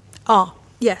present. Ah,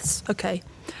 yes, okay.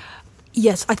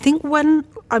 Yes, I think when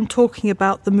I'm talking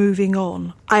about the moving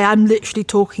on, I am literally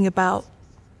talking about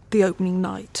the opening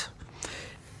night.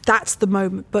 That's the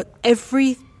moment. But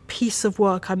every piece of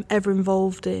work I'm ever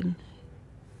involved in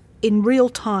real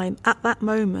time, at that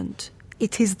moment,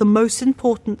 it is the most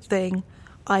important thing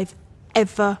I've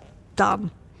ever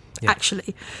done. Yeah.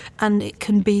 Actually. And it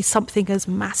can be something as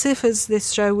massive as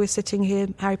this show we're sitting here,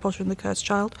 Harry Potter and the Cursed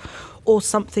Child, or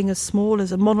something as small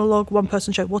as a monologue,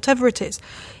 one-person show, whatever it is.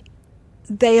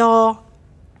 They are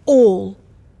all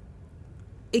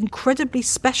incredibly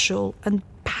special and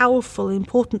powerful and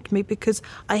important to me because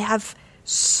I have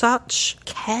such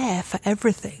care for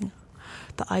everything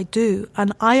that I do.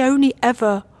 And I only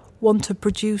ever want to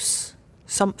produce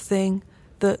something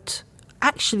that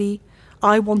actually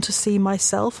I want to see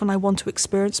myself and I want to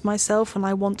experience myself and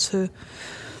I want to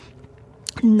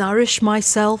nourish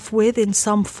myself with in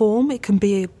some form. It can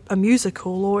be a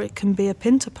musical or it can be a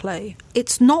Pinter play.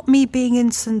 It's not me being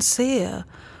insincere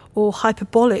or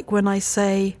hyperbolic when I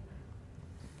say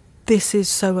this is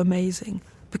so amazing,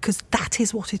 because that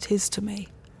is what it is to me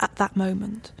at that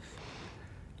moment.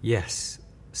 Yes,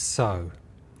 So,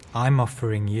 I'm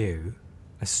offering you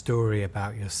a story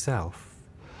about yourself,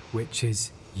 which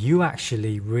is you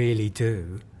actually really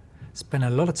do spend a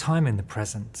lot of time in the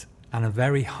present, and a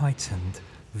very heightened,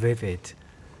 vivid,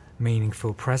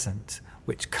 meaningful present,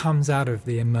 which comes out of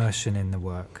the immersion in the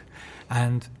work.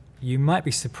 And you might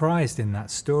be surprised in that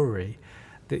story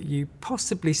that you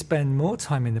possibly spend more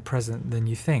time in the present than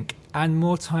you think, and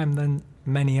more time than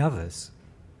many others.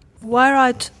 Where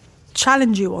I'd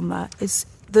challenge you on that is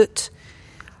that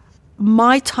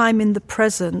my time in the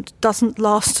present doesn't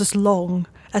last as long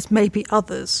as maybe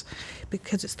others,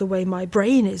 because it's the way my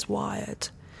brain is wired,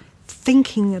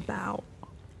 thinking about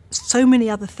so many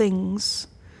other things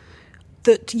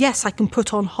that, yes, I can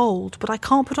put on hold, but I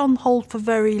can't put on hold for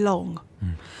very long.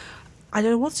 I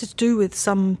don't know what's to do with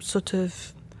some sort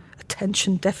of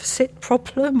attention deficit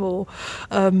problem, or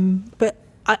but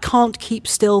I can't keep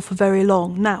still for very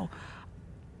long. Now,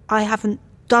 I haven't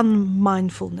done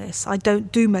mindfulness. I don't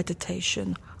do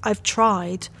meditation. I've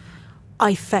tried.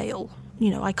 I fail.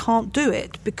 I can't do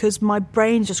it because my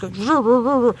brain just goes...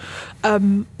 the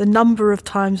number of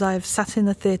times I've sat in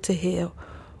a theatre here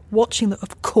watching that,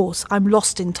 of course, I'm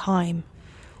lost in time.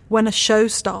 When a show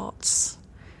starts,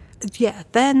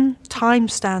 then time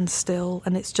stands still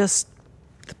and it's just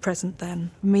the present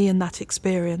then, me and that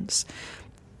experience.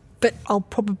 But I'll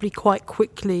probably quite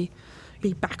quickly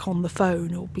be back on the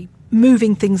phone or be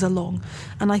moving things along.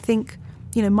 And I think,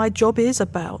 my job is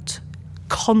about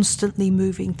constantly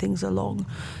moving things along,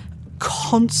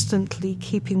 constantly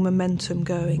keeping momentum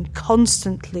going,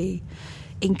 constantly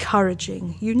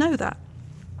encouraging. You know that.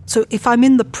 So if I'm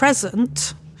in the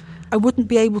present, I wouldn't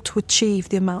be able to achieve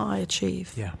the amount I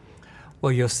achieve. Yeah.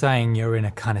 Well, you're saying you're in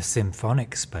a kind of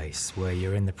symphonic space where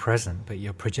you're in the present, but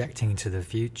you're projecting into the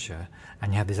future,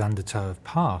 and you have this undertow of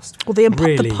past. Well,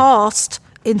 the past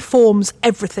informs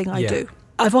everything I do.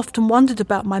 I've often wondered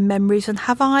about my memories, and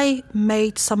have I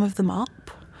made some of them up?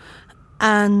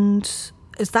 And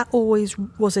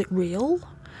was it real?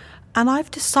 And I've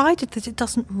decided that it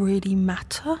doesn't really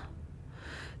matter.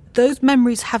 Those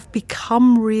memories have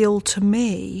become real to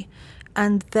me,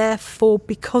 and therefore,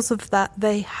 because of that,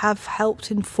 they have helped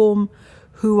inform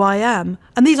who I am.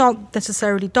 And these aren't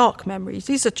necessarily dark memories.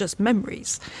 These are just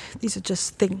memories. These are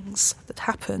just things that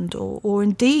happened, or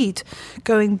indeed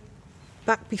going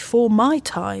back before my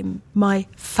time, my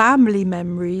family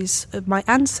memories of my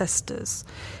ancestors.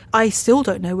 I still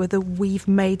don't know whether we've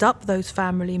made up those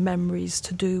family memories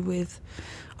to do with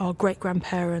our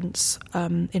great-grandparents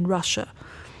in Russia.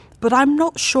 But I'm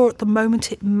not sure at the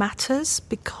moment it matters,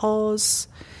 because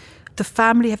the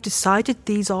family have decided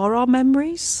these are our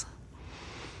memories.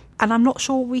 And I'm not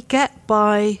sure what we get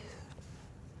by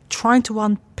trying to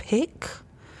unpick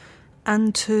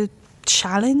and to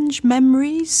challenge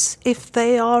memories, if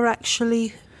they are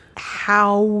actually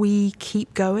how we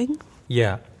keep going.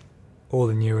 Yeah, all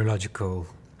the neurological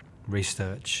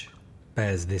research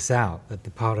bears this out, that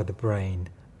the part of the brain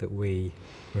that we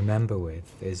remember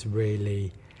with is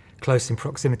really close in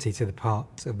proximity to the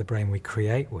part of the brain we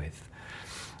create with.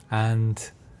 And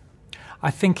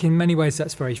I think in many ways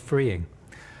that's very freeing.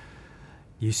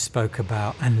 You spoke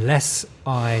about, unless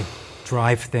I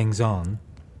drive things on,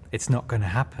 it's not going to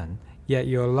happen. Yet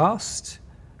your last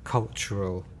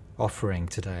cultural offering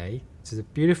today is a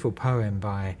beautiful poem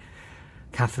by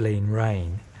Kathleen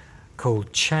Raine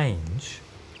called Change.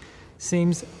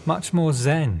 Seems much more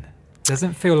zen.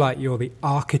 Doesn't feel like you're the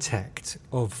architect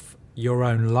of your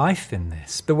own life in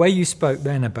this. The way you spoke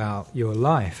then about your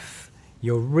life,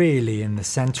 you're really in the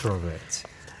centre of it,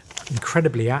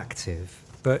 incredibly active.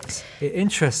 But it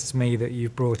interests me that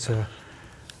you've brought a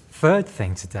third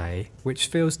thing today, which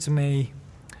feels to me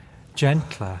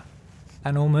gentler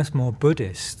and almost more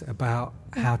Buddhist, about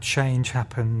how change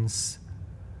happens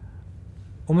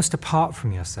almost apart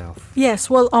from yourself. Yes,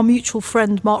 well, our mutual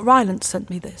friend Mark Rylance sent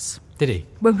me this. Did he?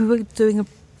 When we were doing a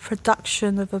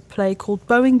production of a play called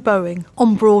Boeing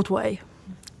on Broadway.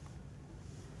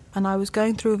 And I was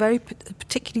going through a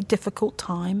particularly difficult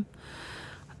time.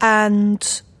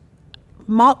 And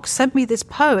Mark sent me this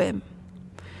poem.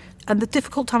 And the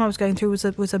difficult time I was going through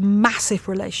was a massive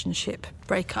relationship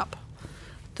breakup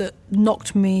that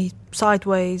knocked me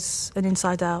sideways and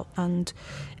inside out. And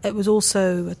it was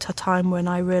also at a time when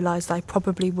I realised I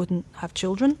probably wouldn't have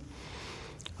children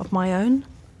of my own.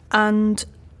 And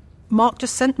Mark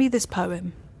just sent me this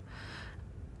poem.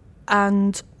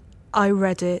 And I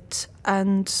read it,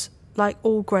 and like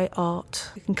all great art,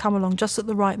 it can come along just at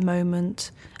the right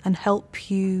moment and help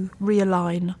you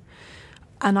realign.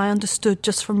 And I understood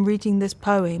just from reading this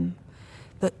poem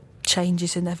that change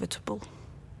is inevitable.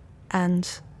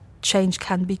 And change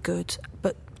can be good,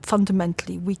 but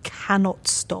fundamentally, we cannot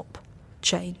stop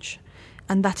change.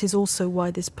 And that is also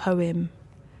why this poem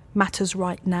matters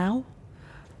right now,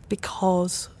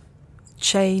 because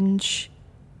change,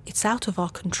 it's out of our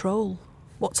control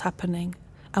what's happening,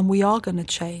 and we are going to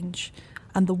change,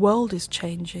 and the world is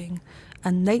changing,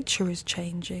 and nature is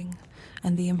changing,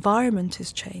 and the environment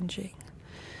is changing.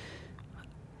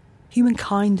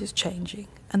 Humankind is changing,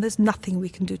 and there's nothing we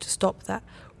can do to stop that.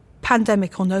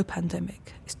 Pandemic or no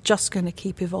pandemic, it's just going to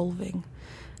keep evolving.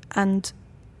 And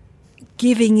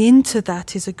giving into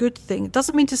that is a good thing. It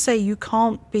doesn't mean to say you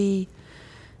can't be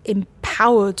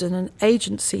empowered and an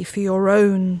agency for your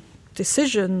own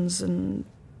decisions,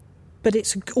 but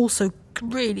it's also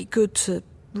really good to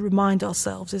remind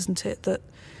ourselves, isn't it, that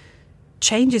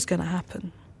change is going to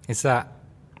happen. Is that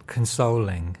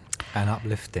consoling and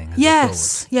uplifting?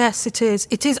 Yes, it is.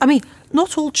 It is. I mean,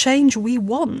 not all change we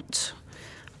want,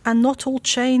 and not all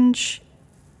change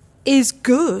is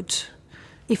good.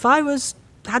 If I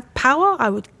had power, I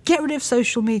would get rid of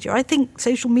social media. I think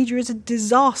social media is a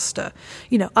disaster.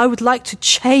 You know, I would like to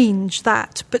change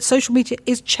that, but social media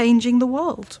is changing the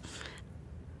world.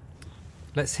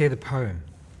 Let's hear the poem.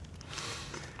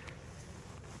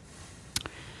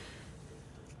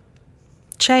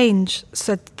 Change,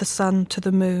 said the sun to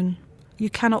the moon, you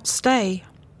cannot stay.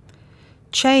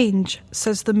 Change,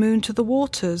 says the moon to the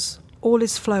waters, all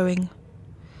is flowing.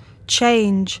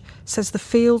 Change, says the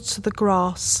fields to the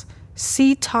grass,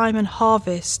 seed time and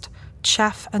harvest,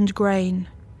 chaff and grain.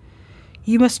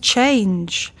 You must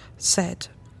change, said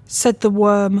the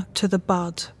worm to the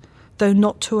bud, though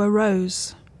not to a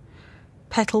rose.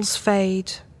 Petals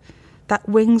fade, that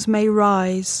wings may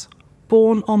rise,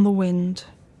 borne on the wind.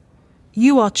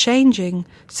 You are changing,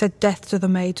 said death to the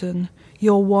maiden,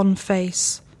 your wan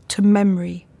face, to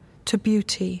memory, to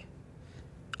beauty.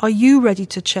 Are you ready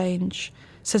to change,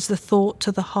 says the thought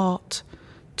to the heart,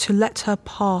 to let her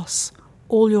pass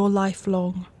all your life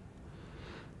long?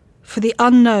 For the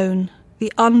unknown,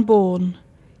 the unborn,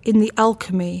 in the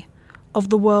alchemy of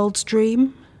the world's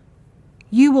dream,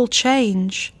 you will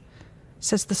change,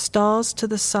 says the stars to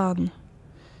the sun,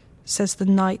 says the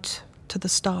night to the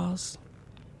stars.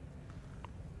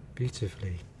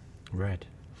 Beautifully read.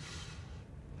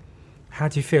 How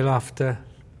do you feel after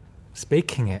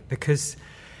speaking it? Because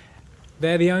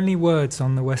they're the only words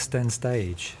on the West End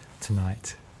stage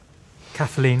tonight.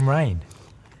 Kathleen Raine,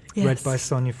 yes. Read by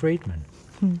Sonia Friedman.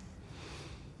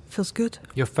 Feels good.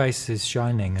 Your face is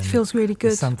shining. And feels really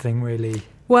good. There's something really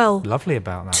lovely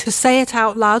about that. To say it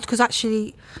out loud, because I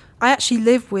actually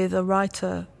live with a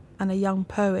writer and a young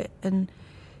poet, and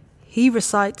he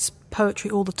recites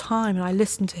poetry all the time, and I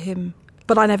listen to him,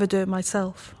 but I never do it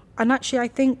myself. And actually, I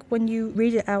think when you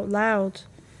read it out loud,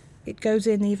 it goes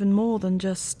in even more than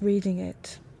just reading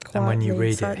it quietly. And when you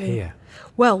read it here?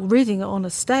 Well, reading it on a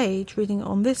stage, reading it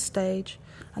on this stage,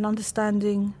 and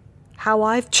understanding how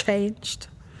I've changed,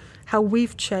 how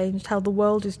we've changed, how the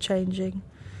world is changing,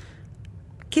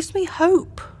 gives me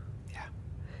hope. Yeah.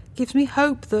 Gives me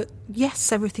hope that,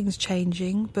 yes, everything's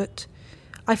changing, but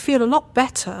I feel a lot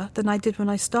better than I did when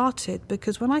I started,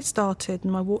 because when I started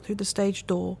and I walked through the stage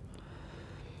door,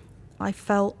 I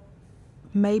felt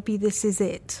maybe this is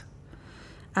it,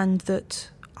 and that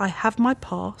I have my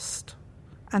past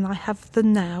and I have the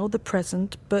now, the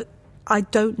present, but I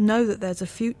don't know that there's a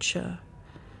future.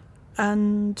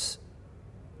 And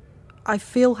I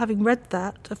feel, having read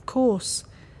that, of course,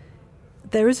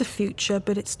 there is a future,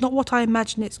 but it's not what I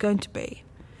imagine it's going to be.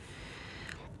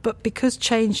 But because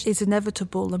change is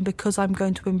inevitable, and because I'm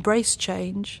going to embrace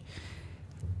change,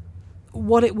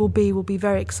 what it will be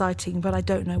very exciting, but I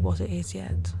don't know what it is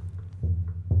yet.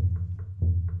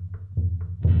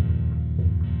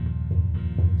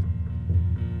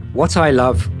 What I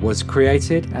Love was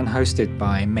created and hosted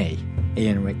by me,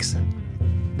 Ian Rickson.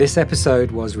 This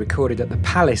episode was recorded at the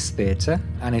Palace Theatre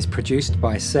and is produced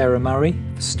by Sarah Murray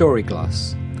for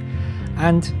Storyglass.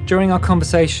 And during our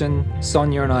conversation,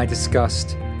 Sonia and I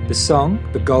discussed the song,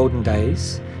 The Golden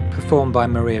Days, performed by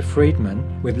Maria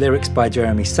Friedman, with lyrics by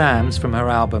Jeremy Sams from her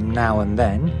album Now and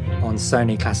Then on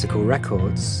Sony Classical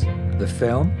Records. The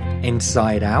film,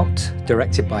 Inside Out,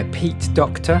 directed by Pete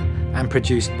Docter and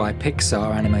produced by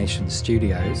Pixar Animation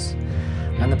Studios.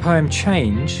 And the poem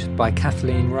Change by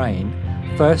Kathleen Raine,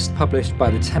 first published by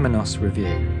the Temenos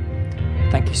Review.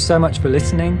 Thank you so much for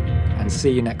listening, and see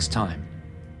you next time.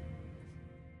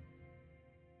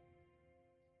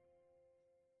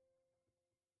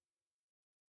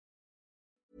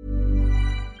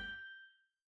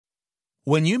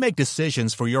 When you make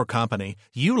decisions for your company,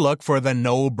 you look for the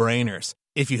no-brainers.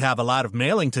 If you have a lot of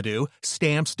mailing to do,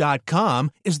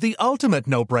 Stamps.com is the ultimate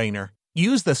no-brainer.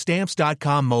 Use the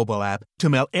Stamps.com mobile app to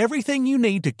mail everything you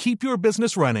need to keep your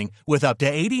business running with up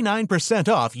to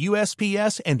 89% off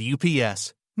USPS and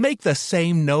UPS. Make the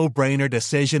same no-brainer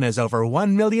decision as over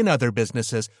 1 million other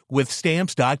businesses with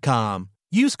Stamps.com.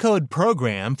 Use code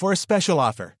PROGRAM for a special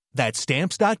offer. That's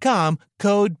Stamps.com,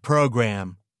 code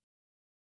PROGRAM.